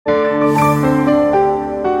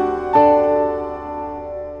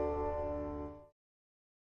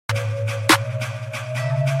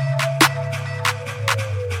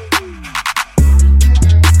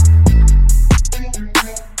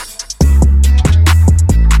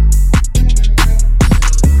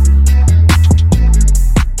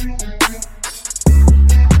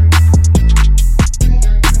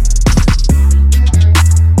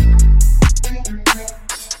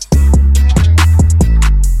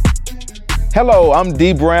Hello, I'm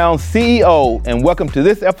Dee Brown, CEO, and welcome to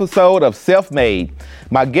this episode of Self-Made.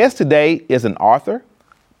 My guest today is an author,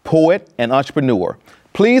 poet, and entrepreneur.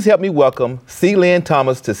 Please help me welcome Lynn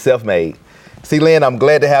Thomas to Self-Made. Lynn, I'm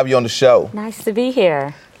glad to have you on the show. Nice to be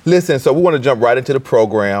here. Listen, so we want to jump right into the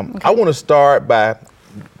program. Okay. I want to start by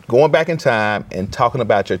going back in time and talking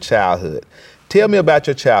about your childhood. Tell me about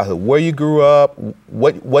your childhood, where you grew up,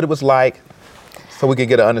 what it was like, so we can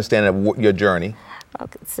get an understanding of your journey.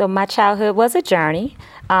 Okay, so my childhood was a journey.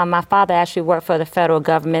 My father actually worked for the federal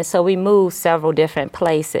government, so we moved several different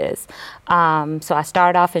places. So I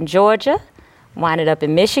started off in Georgia, winded up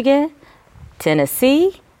in Michigan,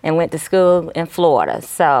 Tennessee, and went to school in Florida.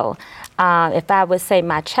 So if I would say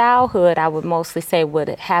my childhood, I would mostly say what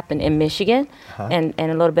had happened in Michigan and a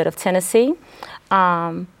little bit of Tennessee.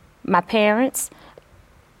 My parents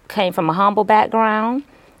came from a humble background.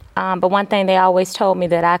 But one thing they always told me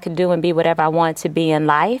that I could do and be whatever I wanted to be in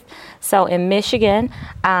life. So in Michigan,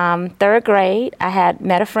 third grade, I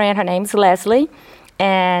met a friend. Her name's Leslie.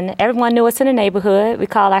 And everyone knew us in the neighborhood. We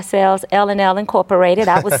call ourselves L&L Incorporated.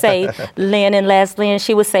 I would say Lynn and Leslie, and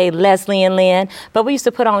she would say Leslie and Lynn. But we used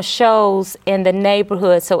to put on shows in the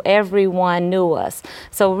neighborhood so everyone knew us.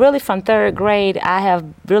 So really from third grade, I have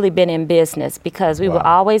really been in business because we were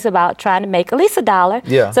always about trying to make at least $1.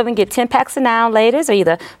 Yeah. So we can get 10 packs of Now and Laters or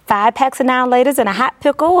either 5 packs of Now and Laters and a hot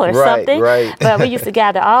pickle or something. Right. But we used to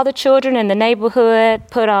gather all the children in the neighborhood,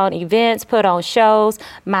 put on events, put on shows.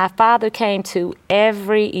 My father came to every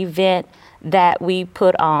event that we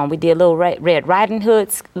put on. We did Little Red Riding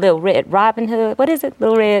Hoods, Little Red Robin Hood. What is it?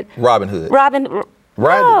 Little Red Robin Hood.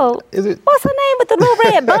 Oh, is it? What's her name with the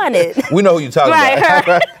little red bonnet? We know who you're talking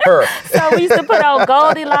about. Her. So we used to put on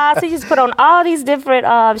Goldilocks. We used to put on all these different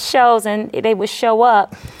shows, and they would show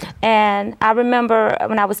up. And I remember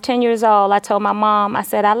when I was 10 years old, I told my mom, I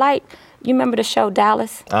said, you remember the show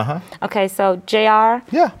Dallas? Uh-huh. Okay, so JR,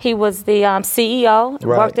 he was the CEO,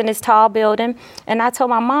 worked in this tall building. And I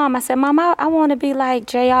told my mom, I said, Mom, I want to be like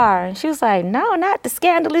JR. And she was like, no, not the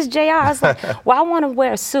scandalous JR. I was like, well, I want to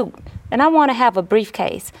wear a suit. And I want to have a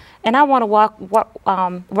briefcase. And I want to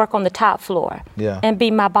work on the top floor and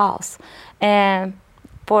be my boss. And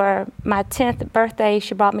for my 10th birthday,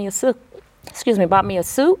 she bought me a suit.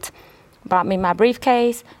 Bought me my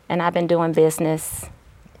briefcase, and I've been doing business.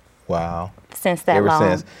 Wow. Since that long.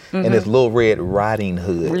 Ever since. Mm-hmm. And it's Little Red Riding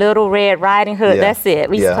Hood. Little Red Riding Hood, that's it.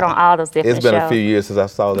 We used to put on all those different shows. It's been a few years since I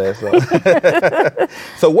saw that.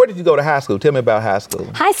 So where did you go to high school? Tell me about high school.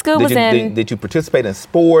 High school Did you participate in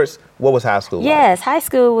sports? What was high school like? Yes, high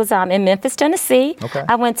school was in Memphis, Tennessee. Okay.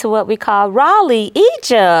 I went to what we call Raleigh,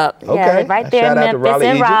 Egypt. Okay. Yeah, right there in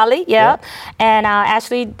Memphis, Raleigh. Yep. And I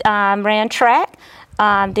actually ran track.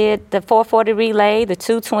 Did the 440 relay, the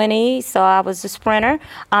 220, so I was a sprinter.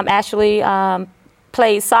 Actually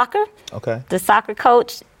played soccer. Okay. The soccer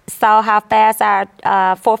coach saw how fast our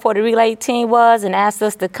 440 relay team was and asked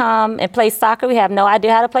us to come and play soccer. We have no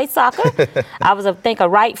idea how to play soccer. I was, a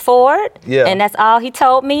right forward, and that's all he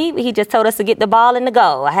told me. He just told us to get the ball in the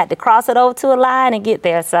goal. I had to cross it over to a line and get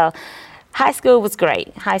there, so high school was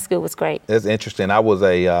great. That's interesting. I was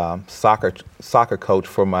a soccer coach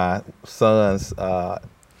for my son's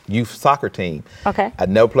youth soccer team. Okay. I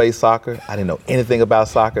never played soccer. I didn't know anything about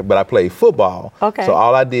soccer, but I played football. Okay. So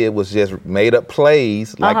all I did was just made up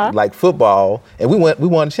plays like football, and we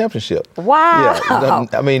won the championship. Wow. Yeah.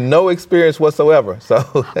 I mean, no experience whatsoever.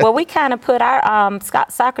 So. Well, we kind of put our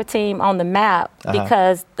soccer team on the map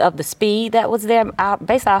because of the speed that was there.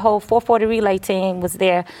 Basically, our whole 440 relay team was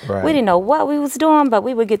there. Right. We didn't know what we was doing, but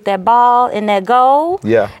we would get that ball in that goal.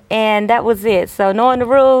 Yeah. And that was it. So knowing the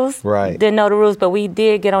rules, didn't know the rules, but we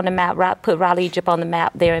did get on the map, put Raleigh, Egypt on the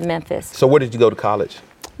map there in Memphis. So where did you go to college?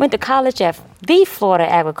 Went to college at the Florida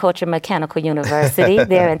Agriculture Mechanical University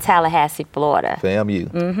there in Tallahassee, Florida. FAMU.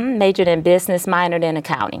 Mm-hmm. Majored in business, minored in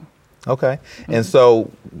accounting. Okay. Mm-hmm. And so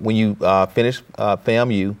when you finished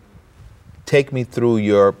FAMU, take me through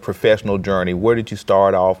your professional journey. Where did you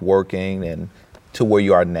start off working and to where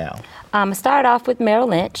you are now? I started off with Merrill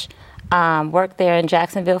Lynch. Worked there in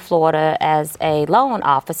Jacksonville, Florida as a loan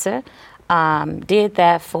officer. Did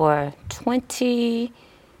that for probably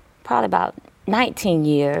about 19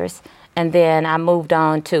 years. And then I moved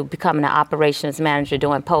on to becoming an operations manager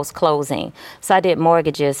doing post-closing. So I did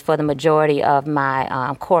mortgages for the majority of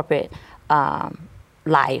my corporate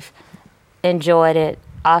life. Enjoyed it.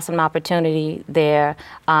 Awesome opportunity there.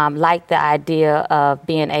 Liked the idea of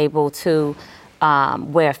being able to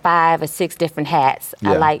wear 5 or 6 different hats.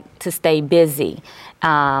 I like to stay busy.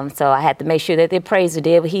 So I had to make sure that the appraiser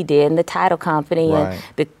did what he did and the title company and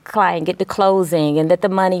the client get the closing and that the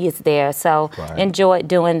money is there. So enjoyed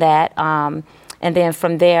doing that. And then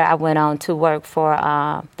from there, I went on to work for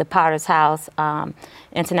the Potter's House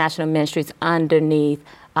International Ministries underneath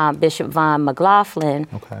Bishop Von McLaughlin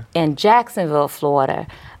in Jacksonville, Florida,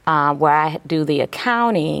 where I do the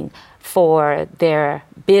accounting for their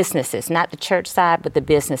businesses, not the church side, but the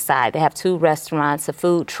business side. They have 2 restaurants, a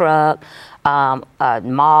food truck, a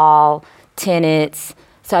mall, tenants.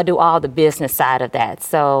 So I do all the business side of that.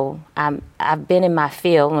 So I've been in my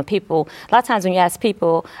field. When people, a lot of times when you ask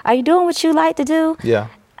people, are you doing what you like to do? Yeah.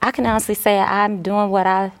 I can honestly say I'm doing what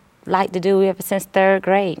I like to do ever since 3rd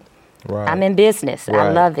grade. Right. I'm in business. Right.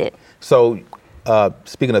 I love it. So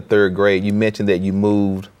speaking of 3rd grade, you mentioned that you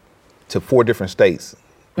moved to 4 different states.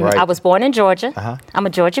 Right. I was born in Georgia. I'm a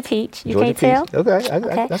Georgia peach. You Georgia can't peach. tell?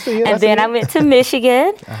 Okay. I see you. And then I went to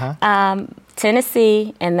Michigan,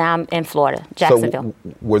 Tennessee, and now I'm in Florida, Jacksonville.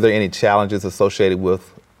 So were there any challenges associated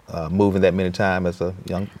with moving that many times as a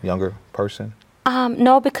younger person?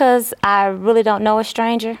 No, because I really don't know a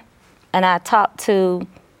stranger. And I talk to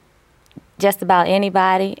just about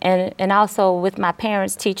anybody, and also with my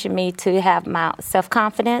parents teaching me to have my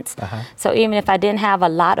self-confidence. So even if I didn't have a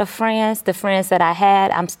lot of friends, the friends that I had,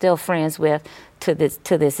 I'm still friends with to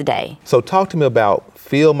this day. So talk to me about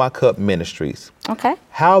Fill My Cup Ministries. Okay.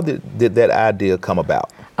 How did that idea come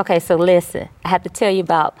about? Okay, so listen, I have to tell you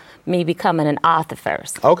about me becoming an author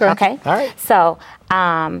first. Okay. Okay? All right. So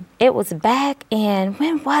it was back in,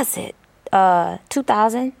 when was it?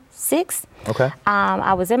 2006. Okay.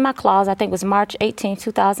 I was in my closet. I think it was March 18,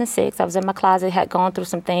 2006. I was in my closet, had gone through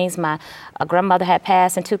some things. My grandmother had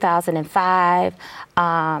passed in 2005.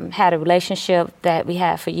 Had a relationship that we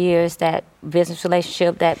had for years, that business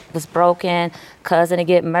relationship that was broken, cousin to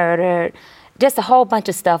get murdered. Just a whole bunch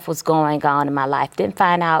of stuff was going on in my life. Didn't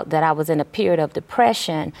find out that I was in a period of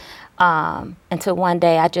depression until one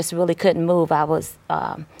day I just really couldn't move. I was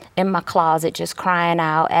in my closet just crying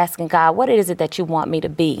out, asking God, what is it that you want me to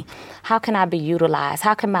be? How can I be utilized?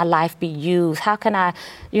 How can my life be used? How can I,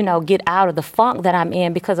 get out of the funk that I'm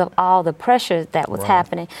in because of all the pressure that was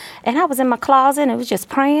happening? And I was in my closet and it was just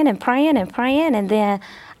praying and praying and praying. And then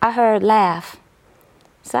I heard laugh.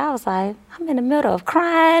 So I was like, I'm in the middle of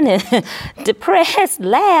crying and depressed,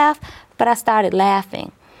 laugh. But I started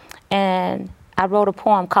laughing. And I wrote a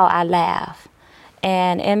poem called I Laugh.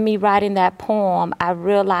 And in me writing that poem, I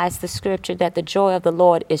realized the scripture that the joy of the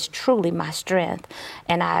Lord is truly my strength.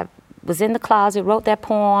 And I was in the closet, wrote that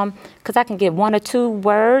poem, because I can get 1 or 2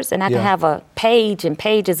 words, and I can have a page and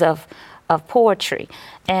pages of poetry.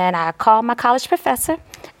 And I called my college professor,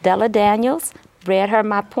 Della Daniels, read her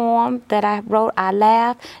my poem that I wrote, I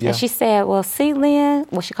Laugh. And she said, well, see, Lynn,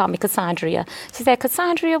 she called me Cassandra. She said,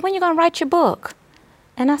 Cassandra, when you going to write your book?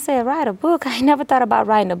 And I said, write a book? I ain't never thought about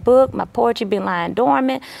writing a book. My poetry been lying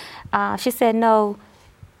dormant. She said, no,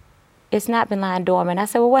 it's not been lying dormant. I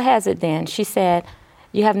said, well, what has it then? She said,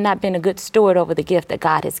 you have not been a good steward over the gift that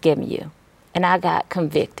God has given you. And I got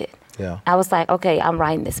convicted. I was like, okay, I'm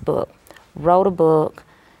writing this book. Wrote a book.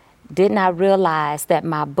 Did not realize that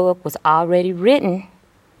my book was already written.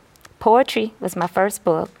 Poetry was my first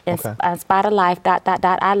book. In Spite of Life, ...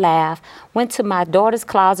 I Laugh. Went to my daughter's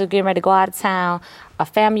closet, getting ready to go out of town. A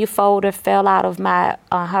family folder fell out of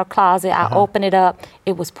her closet. I opened it up.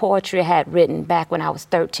 It was poetry I had written back when I was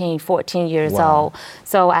 13, 14 years old.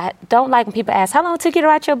 So I don't like when people ask, how long it took you to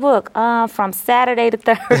write your book? From Saturday to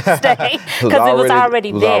Thursday, because it was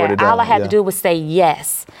already there. All I had to do was say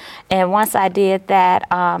yes. And once I did that,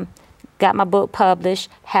 got my book published,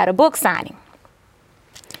 had a book signing.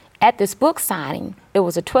 At this book signing, it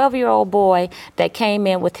was a 12-year-old boy that came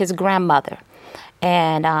in with his grandmother.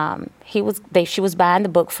 And she was buying the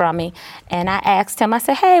book from me. And I asked him, I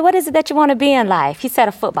said, hey, what is it that you want to be in life? He said,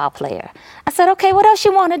 a football player. I said, okay, what else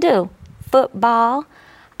you want to do? Football.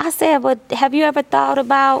 I said, well, have you ever thought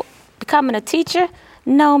about becoming a teacher?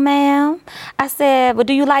 No, ma'am. I said, well,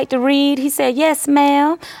 do you like to read? He said, yes,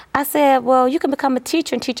 ma'am. I said, well, you can become a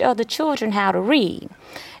teacher and teach other children how to read.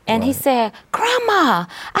 And he said, Grandma,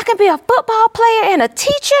 I can be a football player and a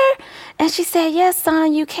teacher? And she said, yes,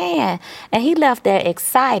 son, you can. And he left there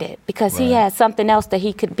excited because he had something else that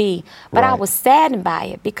he could be. But I was saddened by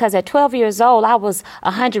it because at 12 years old, I was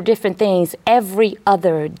 100 different things every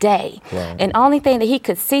other day. And the only thing that he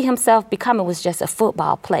could see himself becoming was just a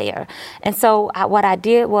football player. And so what I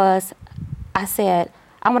did was I said,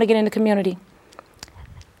 I want to get in the community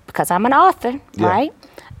because I'm an author, right?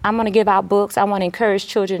 I'm going to give out books. I want to encourage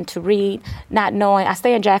children to read, not knowing, I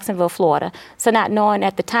stay in Jacksonville, Florida, so not knowing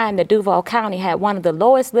at the time that Duval County had one of the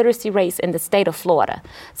lowest literacy rates in the state of Florida.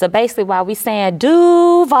 So basically while we saying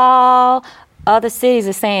Duval, other cities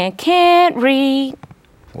are saying can't read.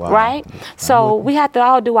 Wow. Right? So we have to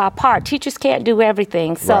all do our part. Teachers can't do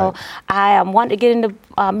everything. So I wanted to get into,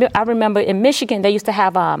 I remember in Michigan, they used to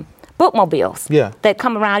have bookmobiles. Yeah. That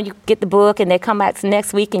come around, you get the book, and they come back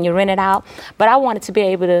next week and you rent it out. But I wanted to be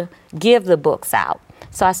able to give the books out.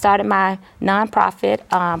 So I started my nonprofit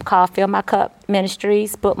called Fill My Cup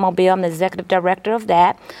Ministries, bookmobile. I'm the executive director of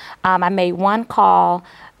that. I made one call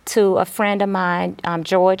to a friend of mine,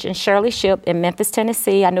 George and Shirley Ship in Memphis,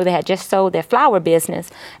 Tennessee. I knew they had just sold their flower business,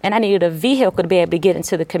 and I needed a vehicle to be able to get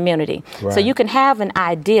into the community. Right. So you can have an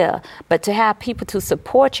idea, but to have people to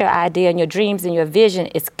support your idea and your dreams and your vision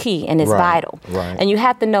is key and is vital. Right. And you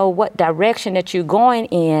have to know what direction that you're going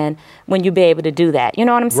in when you be able to do that. You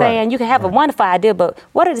know what I'm saying? You can have a wonderful idea, but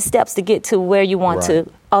what are the steps to get to where you want to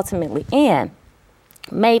ultimately end?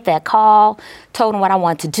 Made that call, told him what I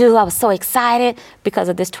wanted to do. I was so excited because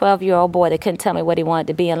of this 12-year-old boy that couldn't tell me what he wanted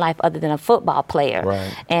to be in life other than a football player.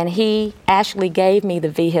 Right. And he actually gave me the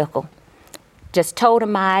vehicle. Just told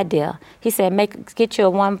him my idea. He said, get you a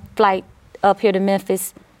one flight up here to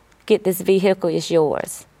Memphis, get this vehicle, it's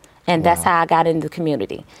yours. And that's how I got into the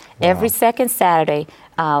community. Every second Saturday,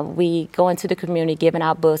 we go into the community giving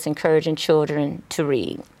out books, encouraging children to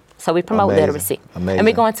read. So we promote literacy. Amazing. And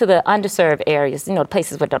we go into the underserved areas, the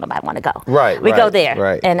places where don't nobody want to go. Right. We go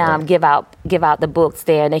there and give out the books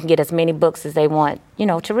there, and they can get as many books as they want,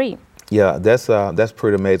 to read. Yeah, that's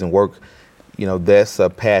pretty amazing work. That's a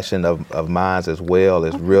passion of mine as well,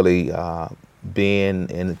 is really being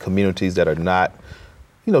in communities that are not,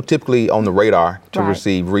 typically on the radar to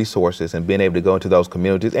receive resources, and being able to go into those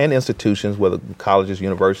communities and institutions, whether colleges,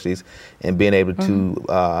 universities, and being able to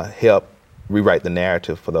help rewrite the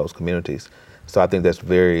narrative for those communities. So I think that's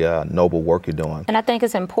very noble work you're doing. And I think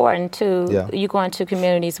it's important too, you go into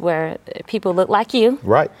communities where people look like you.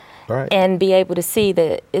 Right. And be able to see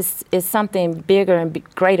that it's something bigger and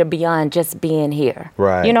greater beyond just being here.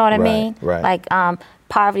 Right. You know what I mean? Right. Like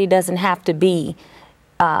poverty doesn't have to be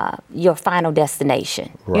your final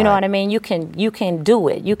destination. Right. You know what I mean? You can do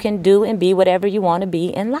it. You can do and be whatever you want to be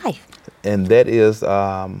in life. And that is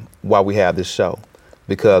why we have this show.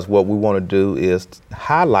 Because what we want to do is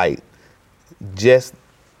highlight just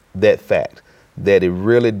that fact, that it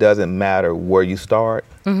really doesn't matter where you start.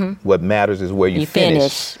 What matters is where you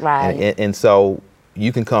finish. Right. And so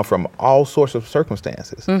you can come from all sorts of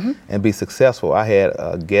circumstances and be successful. I had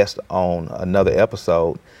a guest on another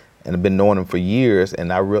episode, and I've been knowing him for years,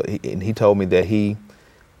 and he told me that he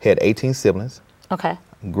had 18 siblings. Okay.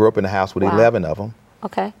 Grew up in a house with 11 of them.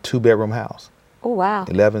 Okay. 2-bedroom house. Oh, wow.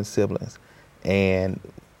 11 siblings. And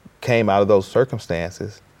came out of those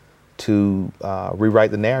circumstances to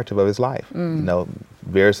rewrite the narrative of his life.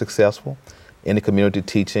 Very successful in the community,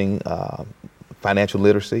 teaching financial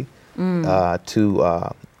literacy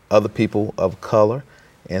to other people of color.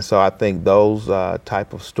 And so I think those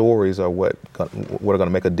type of stories are what are going to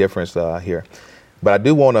make a difference here. But I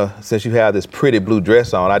do want to, since you have this pretty blue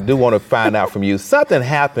dress on, I do want to find out from you, something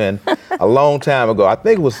happened a long time ago. I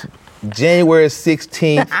think it was January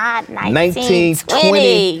 16th,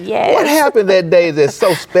 1920. Yes. What happened that day that's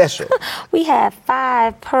so special? We had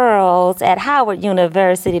 5 pearls at Howard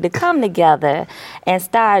University to come together and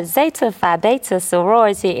start Zeta Phi Beta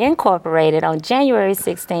Sorority Incorporated on January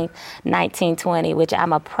 16th, 1920, which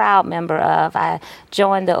I'm a proud member of. I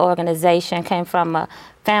joined the organization, came from a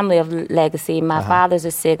family of legacy. My father's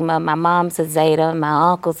a Sigma, my mom's a Zeta,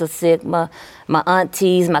 my uncle's a Sigma, my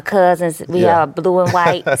aunties, my cousins, we are a blue and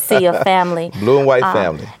white sea of family. Blue and white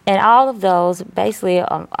family. And all of those, basically,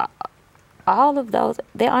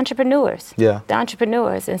 they're entrepreneurs. Yeah. They're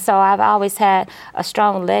entrepreneurs. And so I've always had a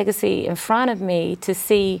strong legacy in front of me to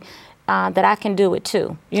see that I can do it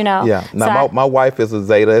too, Yeah. Now my wife is a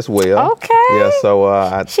Zeta as well. Okay. Yeah.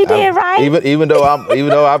 So she did right. Even though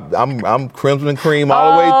I'm crimson and cream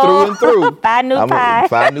all the way through and through. Phi Nu Pi.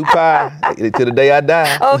 Phi Nu Pi to the day I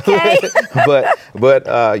die. Okay.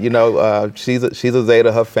 but she's a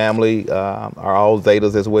Zeta. Her family are all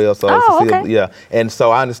Zetas as well. So okay. Yeah. And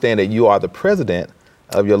so I understand that you are the president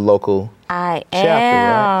of your local chapter,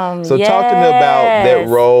 right? So talk to me about that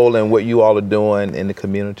role and what you all are doing in the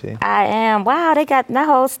community. I am. Wow, they got the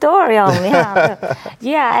whole story on me. Huh?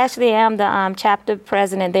 Yeah, I actually am the chapter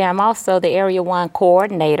president there. I'm also the Area 1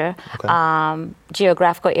 coordinator,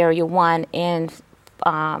 geographical Area 1 in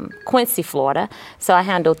Quincy, Florida. So I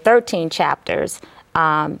handle 13 chapters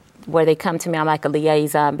where they come to me. I'm like a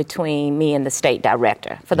liaison between me and the state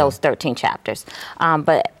director for those 13 chapters.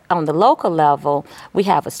 But on the local level, we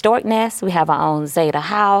have a Stork Nest, we have our own Zeta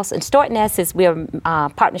House, and Stork Nest is we're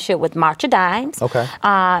partnership with March of Dimes. Okay.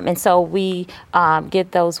 And so we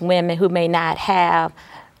get those women who may not have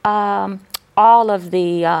all of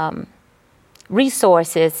the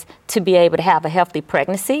resources to be able to have a healthy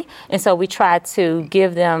pregnancy. And so we try to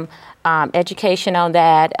give them education on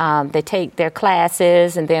that. They take their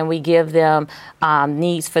classes, and then we give them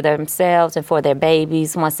needs for themselves and for their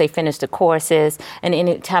babies once they finish the courses. And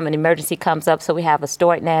any time an emergency comes up, so we have a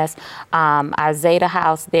stork nest. Our Zeta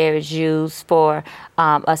house there is used for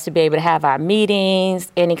us to be able to have our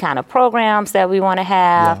meetings, any kind of programs that we want to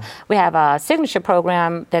have. Yeah. We have a signature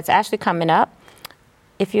program that's actually coming up.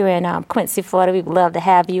 If you're in Quincy, Florida, we would love to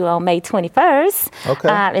have you on May 21st.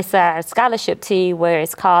 Okay. It's our scholarship tea where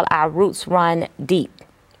it's called Our Roots Run Deep.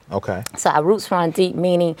 Okay. So our roots run deep,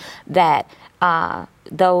 meaning that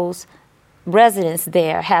those residents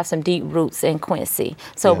there have some deep roots in Quincy.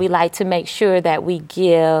 So we like to make sure that we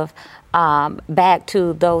give back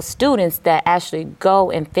to those students that actually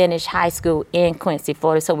go and finish high school in Quincy,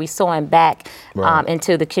 Florida. So we sowing back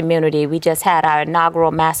into the community. We just had our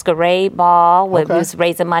inaugural masquerade ball where we was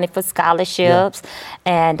raising money for scholarships,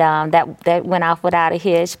 and that went off without a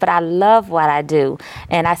hitch. But I love what I do,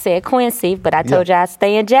 and I said Quincy, but I told you I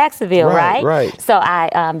stay in Jacksonville, right? Right. So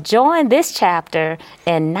I joined this chapter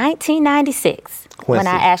in 1996 when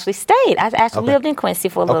I actually stayed. I actually lived in Quincy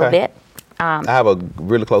for a little bit. I have a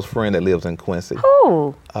really close friend that lives in Quincy.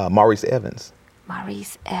 Who? Maurice Evans.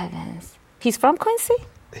 Maurice Evans. He's from Quincy?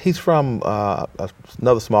 He's from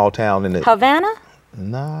another small town in the... Havana?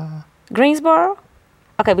 Nah. Greensboro?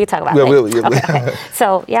 Okay, we'll talk about that. Okay.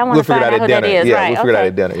 So, I want to find out who that is. Yeah, right. we'll figure it out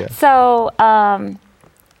at dinner, yeah. So,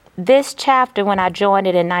 this chapter, when I joined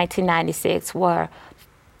it in 1996, were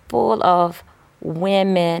full of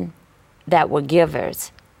women that were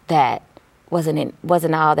givers, that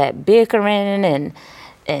wasn't all that bickering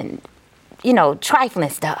and trifling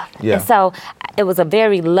stuff. Yeah. And so it was a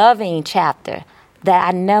very loving chapter that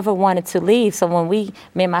I never wanted to leave. So when me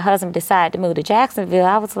and my husband decided to move to Jacksonville,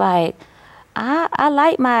 I was like, I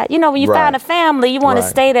like my, when you find a family, you want to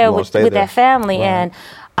stay there with that family. Right. And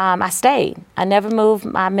I stayed. I never moved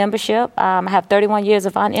my membership. I have 31 years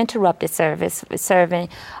of uninterrupted service serving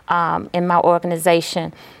in my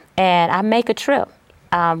organization. And I make a trip.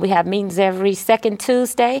 We have meetings every second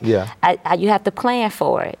Tuesday. Yeah. You have to plan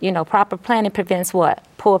for it. Proper planning prevents what?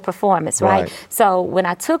 Poor performance, right? So when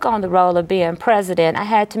I took on the role of being president, I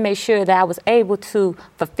had to make sure that I was able to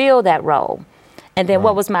fulfill that role. And then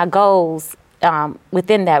what was my goals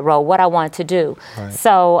within that role, what I wanted to do. Right.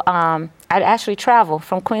 So I actually traveled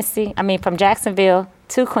from Jacksonville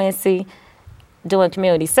to Quincy, doing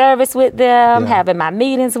community service with them, having my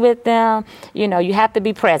meetings with them. You have to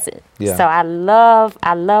be present. Yeah. So I love.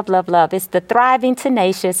 It's the thriving,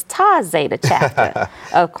 tenacious Tau Zeta chapter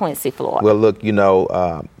of Quincy, Florida. Well, look,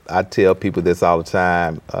 I tell people this all the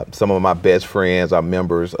time. Some of my best friends are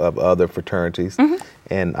members of other fraternities. Mm-hmm.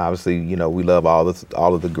 And obviously, we love all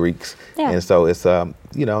of the Greeks. Yeah. And so it's,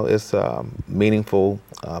 it's meaningful,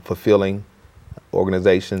 fulfilling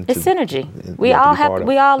organization. It's synergy. We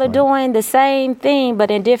all are doing the same thing,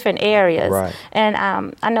 but in different areas. Right. And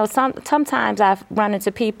I know sometimes I've run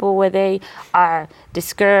into people where they are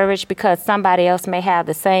discouraged because somebody else may have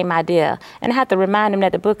the same idea. And I have to remind them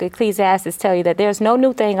that the book of Ecclesiastes tell you that there's no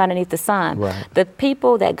new thing underneath the sun. Right. The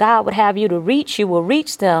people that God would have you to reach, you will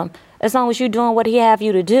reach them as long as you're doing what he have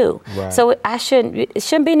you to do. Right. So it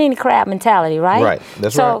shouldn't be any crab mentality, right? Right.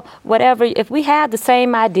 That's right. So if we have the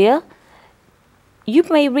same idea, you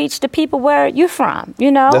may reach the people where you're from,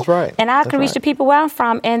 That's right. And I can reach the people where I'm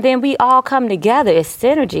from, and then we all come together. It's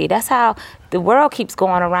synergy. That's how the world keeps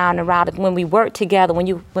going around and around. When we work together,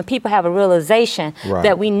 when people have a realization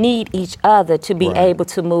that we need each other to be able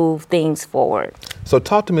to move things forward. So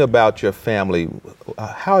talk to me about your family.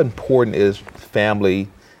 How important is family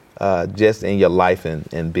just in your life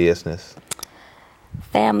and business?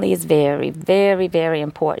 Family is very, very, very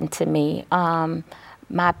important to me.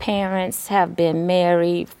 My parents have been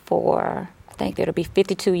married for, I think it'll be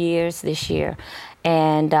 52 years this year.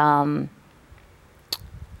 And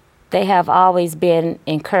they have always been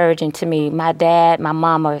encouraging to me. My dad, my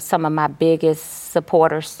mom are some of my biggest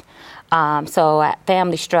supporters. So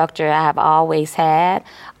family structure I have always had.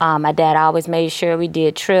 My dad always made sure we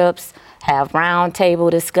did trips, have round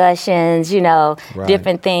table discussions,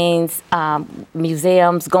 different things,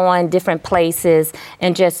 museums, going different places,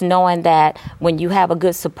 and just knowing that when you have a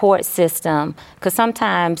good support system, because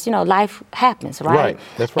sometimes, life happens, right? Right,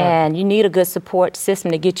 that's right. And you need a good support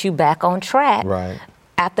system to get you back on track. Right.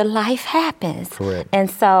 After life happens. Correct. And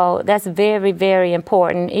so that's very, very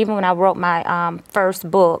important. Even when I wrote my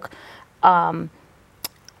first book, I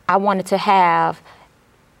wanted to have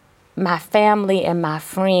my family and my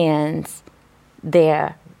friends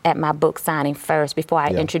there at my book signing first before I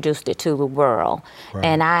introduced it to the world. Right.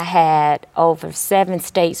 And I had over 7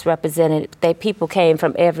 states represented. People came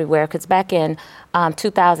from everywhere, because back in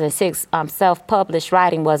 2006, self-published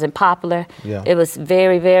writing wasn't popular. Yeah. It was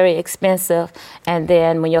very, very expensive. And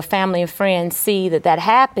then when your family and friends see that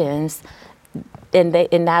happens, and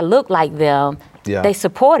I look like them, they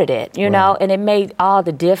supported it, you know, and it made all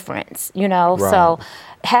the difference, you know. Right. So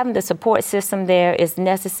having the support system there is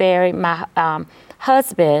necessary. My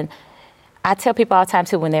husband, I tell people all the time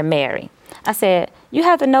too when they're married, I said, you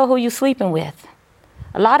have to know who you're sleeping with.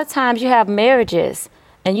 A lot of times you have marriages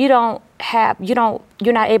and you're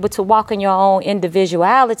not able to walk in your own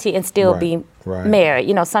individuality and still be married.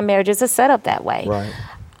 You know, some marriages are set up that way. Right.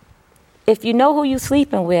 If you know who you're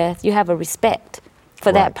sleeping with, you have a respect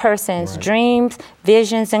for that person's dreams,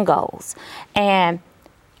 visions, and goals. And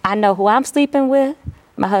I know who I'm sleeping with.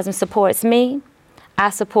 My husband supports me.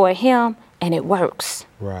 I support him. And it works.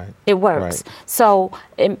 Right. It works. Right. So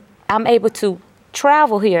I'm able to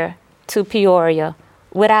travel here to Peoria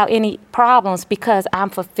without any problems because I'm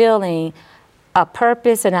fulfilling a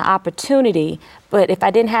purpose and an opportunity. But if I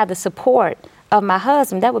didn't have the support of my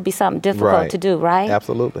husband, that would be something difficult to do, right?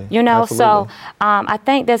 Absolutely. You know, Absolutely. so I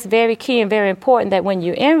think that's very key and very important that when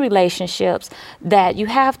you're in relationships, that you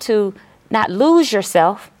have to not lose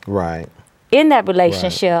yourself in that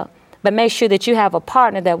relationship. But make sure that you have a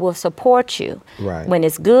partner that will support you when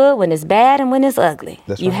it's good, when it's bad, and when it's ugly.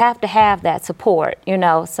 You have to have that support, you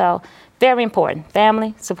know. So very important.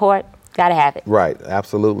 Family, support, got to have it. Right,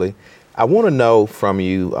 absolutely. I want to know from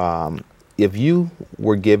you, if you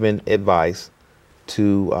were given advice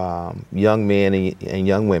to young men and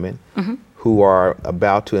young women who are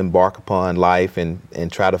about to embark upon life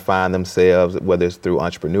and try to find themselves, whether it's through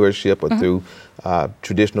entrepreneurship or through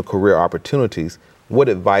traditional career opportunities, what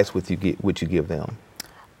advice would you give them?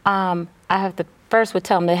 I would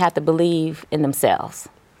tell them they have to believe in themselves.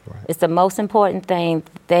 Right. It's the most important thing.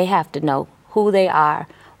 They have to know who they are,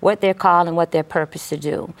 what they're called, and what their purpose to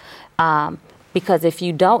do. Because if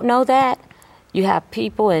you don't know that, you have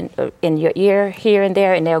people in your ear here and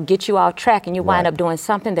there, and they'll get you off track, and you wind up doing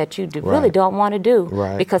something that you really don't want to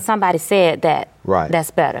do because somebody said that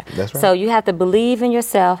that's better. That's right. So you have to believe in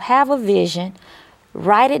yourself, have a vision,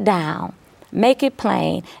 write it down, make it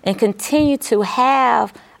plain, and continue to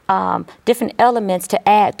have different elements to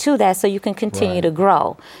add to that so you can continue to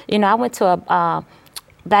grow. You know, I went to a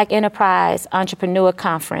Black Enterprise Entrepreneur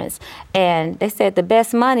Conference, and they said the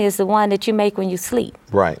best money is the one that you make when you sleep.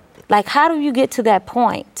 Right. Like, how do you get to that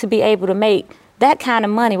point to be able to make that kind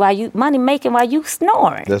of money while you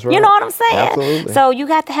snoring? That's right. You know what I'm saying? Absolutely. So you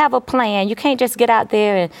got to have a plan. You can't just get out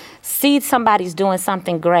there and see somebody's doing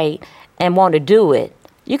something great and want to do it.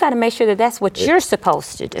 You got to make sure that that's what you're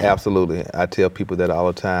supposed to do. Absolutely. I tell people that all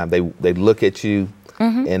the time. They look at you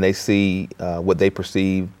and they see what they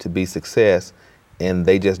perceive to be success, and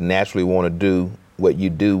they just naturally want to do what you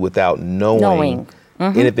do without knowing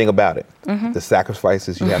anything about it. The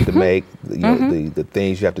sacrifices you have to make, the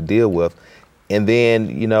things you have to deal with, and then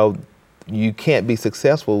you can't be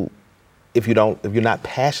successful if you're not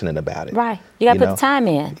passionate about it. Right. You got to put the time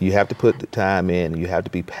in. You have to put the time in, and you have to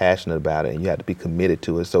be passionate about it, and you have to be committed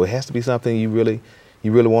to it. So it has to be something you really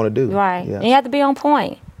want to do. Right. Yeah. And you have to be on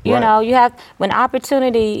point. You know, when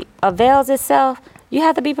opportunity avails itself, you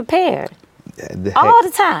have to be prepared. All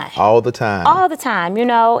the time. All the time. All the time,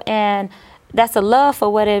 and that's a love for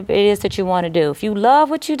what it is that you want to do. If you love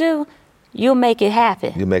what you do, you'll make it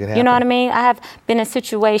happen. You'll make it happen. You know what I mean? I have been in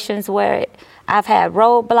situations where I've had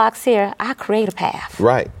roadblocks here. I create a path.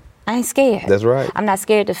 Right. I ain't scared. That's right. I'm not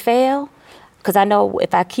scared to fail because I know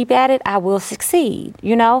if I keep at it, I will succeed,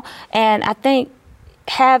 And I think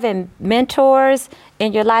having mentors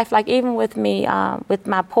in your life, like even with me, with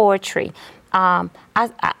my poetry, I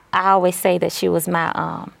always say that she was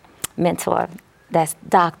my mentor. That's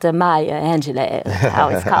Dr. Maya Angelou. I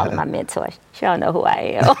always call her my mentor. She don't know who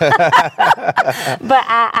I am. But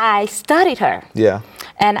I studied her. Yeah.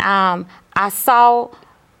 And I saw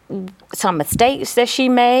some mistakes that she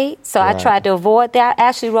made, so I tried to avoid that. I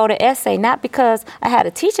actually wrote an essay, not because I had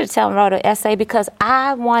a teacher tell me to write an essay, because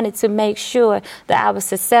I wanted to make sure that I was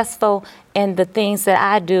successful in the things that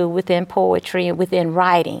I do within poetry and within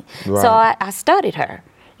writing. Right. So I studied her,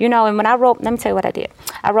 and when I wrote, let me tell you what I did.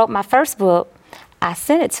 I wrote my first book. I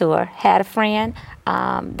sent it to her, had a friend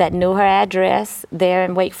that knew her address there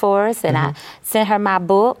in Wake Forest, and I sent her my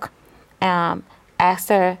book, asked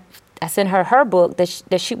her, I sent her book,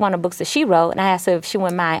 one of the books that she wrote, and I asked her if she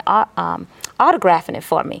wouldn't mind autographing it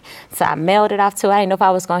for me. So I mailed it off to her. I didn't know if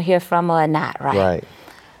I was going to hear from her or not, right? Right.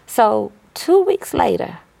 So 2 weeks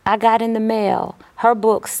later, I got in the mail her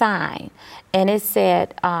book signed, and it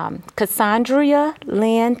said, Cassandra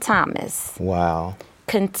Lynn Thomas. Wow.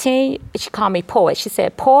 Continue, she called me poet. She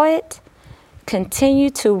said, poet,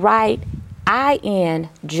 continue to write, I in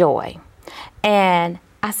joy. And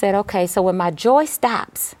I said, okay, so when my joy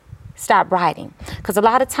stops, stop writing. Because a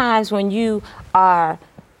lot of times when you are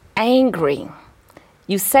angry,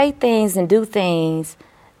 you say things and do things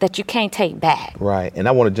that you can't take back. Right. And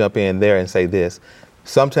I want to jump in there and say this.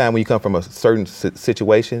 Sometimes when you come from a certain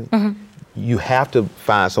situation, you have to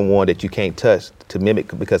find someone that you can't touch to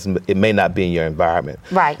mimic, because it may not be in your environment.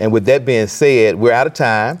 Right. And with that being said, we're out of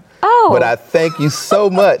time. Oh. But I thank you so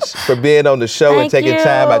much for being on the show and taking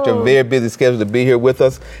time out your very busy schedule to be here with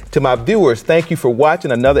us. To my viewers, thank you for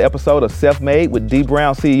watching another episode of Self-Made with Dee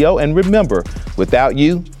Brown, CEO. And remember, without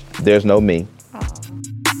you, there's no me.